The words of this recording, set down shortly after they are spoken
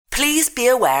Please be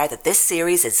aware that this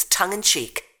series is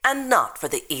tongue-in-cheek and not for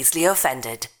the easily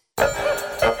offended.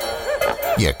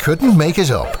 You couldn't make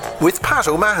it up with Pat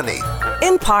O'Mahony.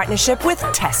 In partnership with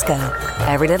Tesco.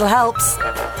 Every little helps.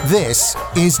 This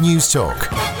is News Talk.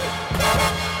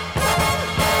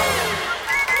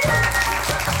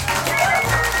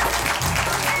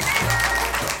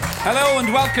 Hello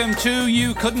and welcome to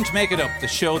You Couldn't Make It Up, the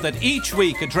show that each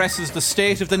week addresses the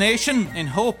state of the nation in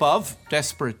hope of,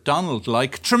 desperate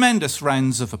Donald-like, tremendous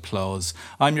rounds of applause.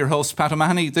 I'm your host, Pat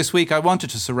O'Mahony. This week I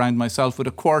wanted to surround myself with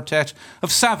a quartet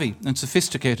of savvy and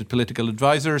sophisticated political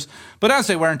advisors, but as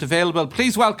they weren't available,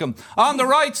 please welcome, on the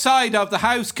right side of the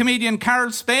house, comedian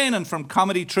Carol Spain, and from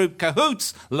comedy troupe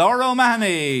Cahoots, Laura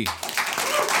O'Mahony.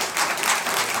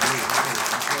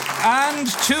 And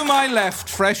to my left,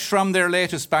 fresh from their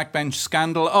latest backbench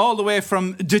scandal, all the way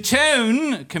from the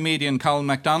town, comedian Colin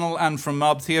MacDonald, and from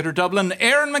Mob Theatre Dublin,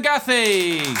 Aaron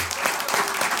McGathy.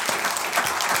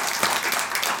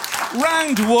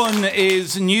 Round one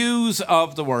is News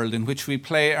of the World, in which we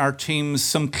play our teams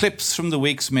some clips from the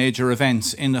week's major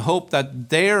events in the hope that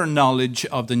their knowledge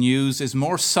of the news is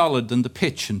more solid than the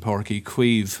pitch in Páirc Uí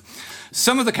Chaoimh.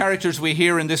 Some of the characters we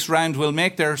hear in this round will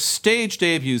make their stage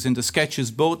debuts in the sketches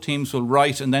both teams will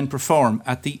write and then perform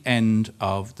at the end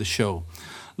of the show.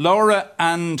 Laura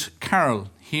and Carol,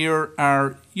 here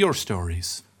are your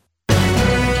stories.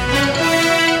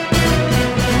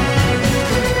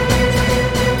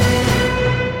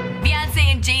 Beyonce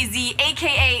and Jay-Z,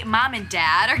 aka Mom and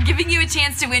Dad, are giving you a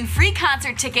chance to win free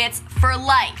concert tickets for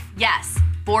life. Yes,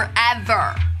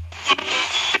 forever.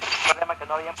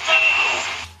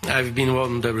 I've been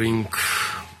wondering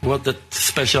what that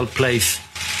special place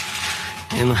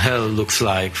in hell looks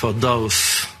like for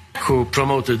those who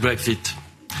promoted Brexit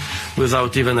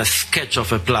without even a sketch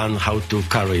of a plan how to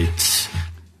carry it.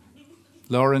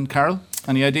 Laura and Carol,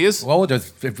 any ideas? Oh, there's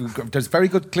very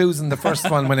good clues in the first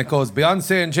one when it goes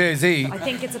Beyonce and Jay-Z. I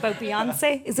think it's about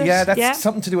Beyonce, is it? Yeah, that's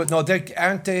something to do with... No, they're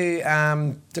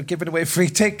giving away free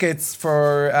tickets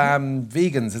for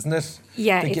vegans, isn't it?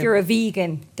 Yeah, if you're a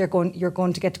vegan, you're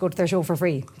going to get to go to their show for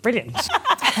free. Brilliant.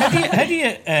 How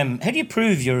do you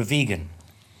prove you're a vegan?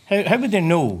 How would they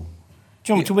know?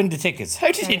 Do you want to win the tickets?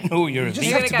 How do they know you're a vegan?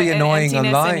 You have to be annoying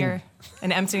online.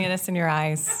 An emptiness in your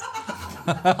eyes.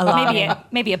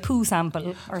 Maybe a poo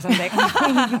sample or something.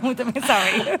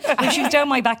 Sorry. If she was down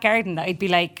my back garden, I'd be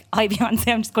like, hi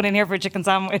Beyonce, I'm just going in here for a chicken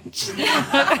sandwich.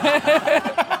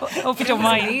 Hope you don't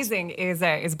mind. What's amazing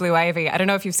is Blue Ivy. I don't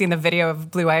know if you've seen the video of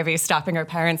Blue Ivy stopping her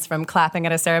parents from clapping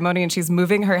at a ceremony, and she's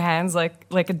moving her hands like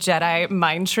a Jedi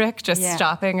mind trick, just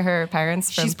stopping her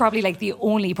parents from... She's probably like the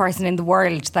only person in the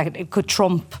world that could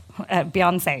trump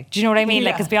Beyonce. Do you know what I mean?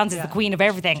 Like, because Beyonce's the queen of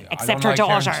everything, except her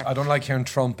daughter. I don't like hearing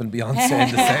Trump and Beyonce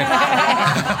in the same.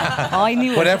 I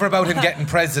knew Whatever about him getting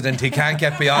president, he can't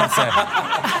get Beyonce.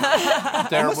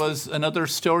 There was another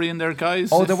story in there, guys.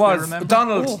 Oh, there was.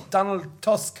 Donald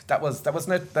Tusk. That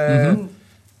wasn't it?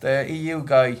 The EU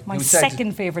guy. My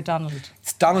second favourite Donald.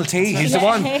 It's Donald T. He's the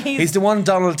one. He's the one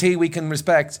Donald T. we can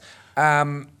respect.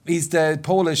 He's the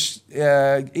Polish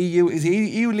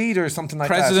EU leader or something like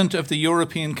President of the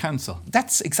European Council.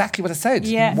 That's exactly what I said,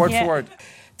 word for word.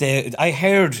 I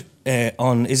heard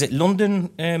on, is it London?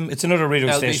 It's another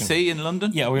radio station. LBC in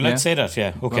London? Yeah, we're allowed to say that,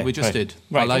 yeah. Okay. Well, we just did.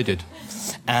 Right. Well, I did.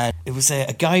 And it was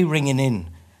a guy ringing in,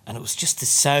 and it was just the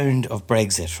sound of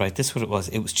Brexit, right? This is what it was.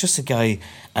 It was just a guy,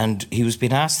 and he was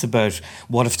being asked about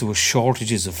what if there were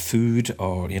shortages of food,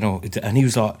 or, you know, and he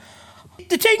was like,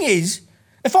 the thing is,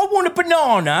 if I want a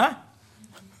banana,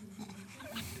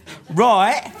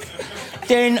 right,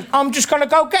 then I'm just going to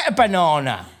go get a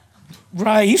banana.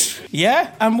 Right,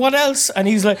 yeah? And what else? And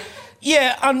he's like,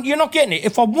 yeah, and you're not getting it.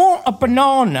 If I want a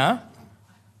banana,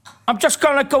 I'm just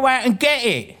going to go out and get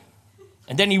it.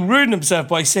 And then he ruined himself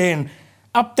by saying,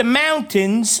 up the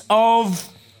mountains of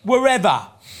wherever.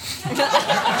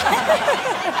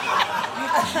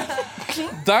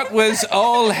 That was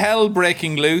all hell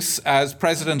breaking loose as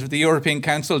President of the European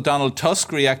Council, Donald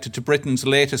Tusk, reacted to Britain's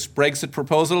latest Brexit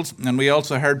proposals. And we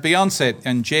also heard Beyonce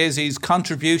and Jay-Z's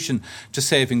contribution to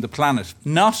saving the planet.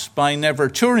 Not by never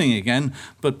touring again,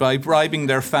 but by bribing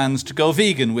their fans to go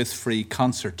vegan with free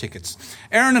concert tickets.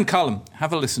 Aaron and Colin,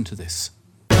 have a listen to this.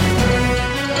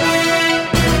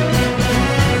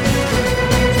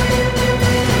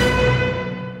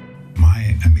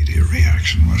 My immediate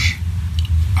reaction was,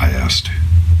 I asked,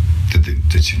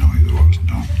 did she know who he was?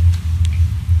 No.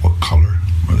 What colour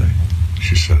were they?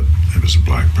 She said it was a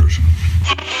black person.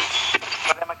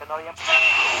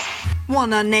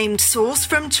 One unnamed source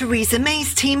from Theresa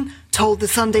May's team told the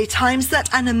Sunday Times that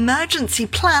an emergency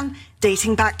plan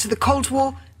dating back to the Cold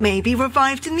War may be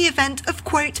revived in the event of,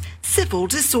 quote, civil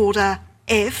disorder,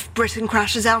 if Britain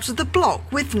crashes out of the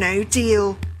bloc with no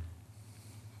deal.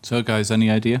 So, guys, any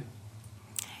idea?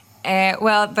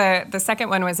 Well, the second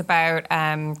one was about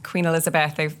Queen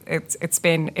Elizabeth. It's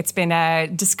been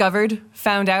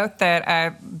found out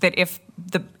that if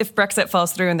Brexit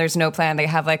falls through and there's no plan, they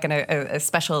have like a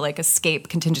special like escape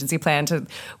contingency plan to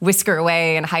whisk her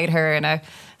away and hide her in a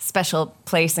special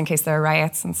place in case there are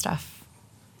riots and stuff.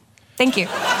 Thank you.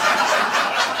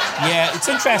 Yeah, it's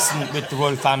interesting with the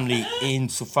royal family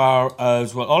insofar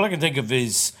as, well, all I can think of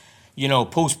is,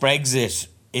 post-Brexit,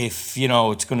 if,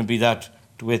 it's going to be that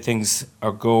the way things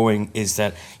are going, is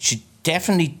that should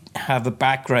definitely have a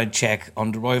background check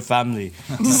on the royal family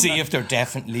to see if they're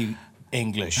definitely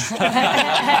English. Because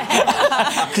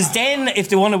then, if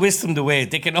they want to whisk them away,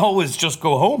 they can always just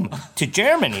go home to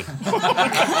Germany.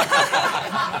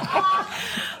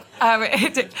 I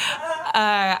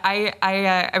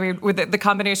mean, with the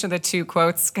combination of the two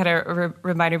quotes kind of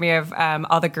reminded me of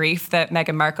all the grief that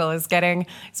Meghan Markle is getting.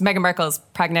 So Meghan Markle is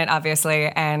pregnant, obviously,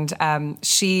 and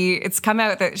it's come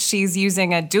out that she's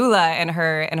using a doula in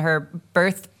her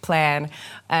birth plan,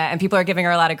 and people are giving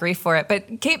her a lot of grief for it.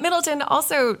 But Kate Middleton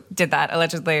also did that,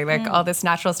 allegedly, all this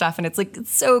natural stuff, and it's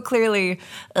so clearly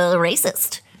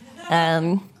racist.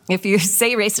 If you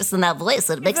say racist in that voice,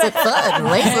 it makes it fun.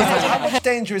 How much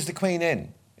danger is the Queen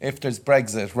in if there's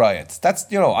Brexit riots? That's,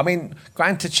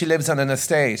 granted she lives on an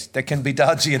estate that can be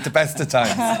dodgy at the best of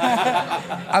times.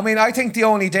 I think the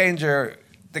only danger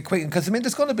the Queen, because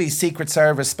there's going to be Secret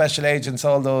Service, special agents,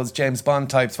 all those James Bond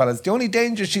types fellas. The only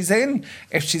danger she's in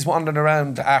if she's wandering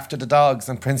around after the dogs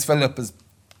and Prince Philip is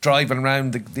driving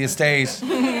around the estate.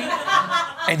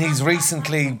 And he's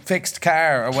recently fixed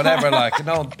car or whatever, I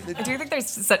do think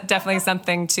there's definitely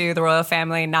something to the royal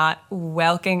family not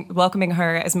welcoming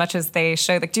her as much as they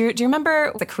show. Do you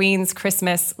remember the Queen's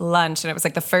Christmas lunch? And it was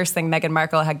the first thing Meghan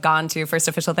Markle had gone to, first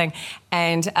official thing.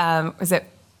 And was it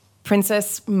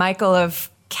Princess Michael of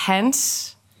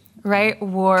Kent? Right,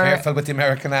 careful with the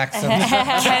American accent.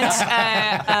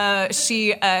 Kent,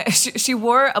 she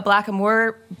wore a Black and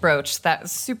Moore brooch, that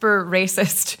super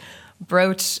racist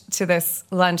brooch, to this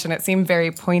lunch, and it seemed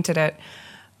very pointed at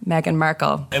Meghan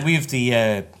Markle. We have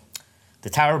the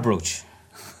Tower brooch.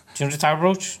 Do you know the Tower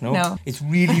brooch? No. It's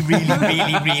really, really,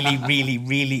 really, really, really,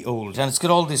 really old, and it's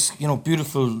got all this,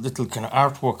 beautiful little kind of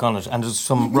artwork on it, and there's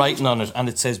some writing on it, and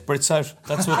it says "Brits out."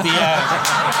 That's what the.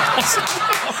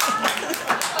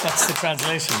 That's the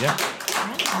translation, yeah.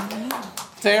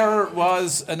 There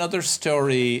was another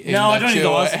story in I don't think there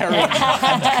was. Eric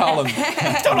and Colin.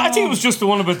 I think it was just the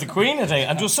one about the Queen, I think.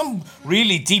 And there was some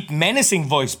really deep, menacing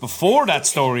voice before that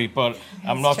story, but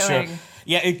I'm not sure.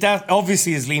 Yeah, that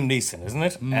obviously is Liam Neeson, isn't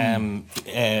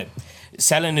it?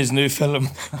 Selling his new film.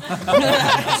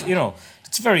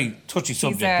 It's a very touchy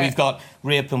subject. We've got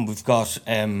rape and we've got,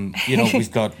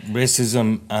 we've got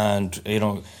racism, and,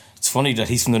 it's funny that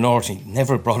he's from the north. He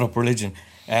never brought up religion.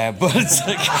 But it's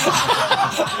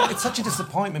it's such a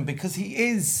disappointment because he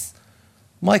is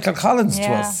Michael Collins to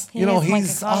us.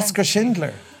 He's Oscar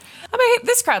Schindler.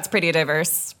 This crowd's pretty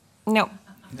diverse. No.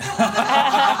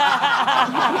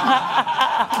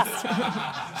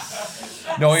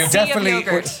 No, you're definitely.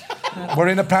 We're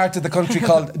in a part of the country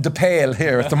called The Pale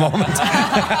here at the moment.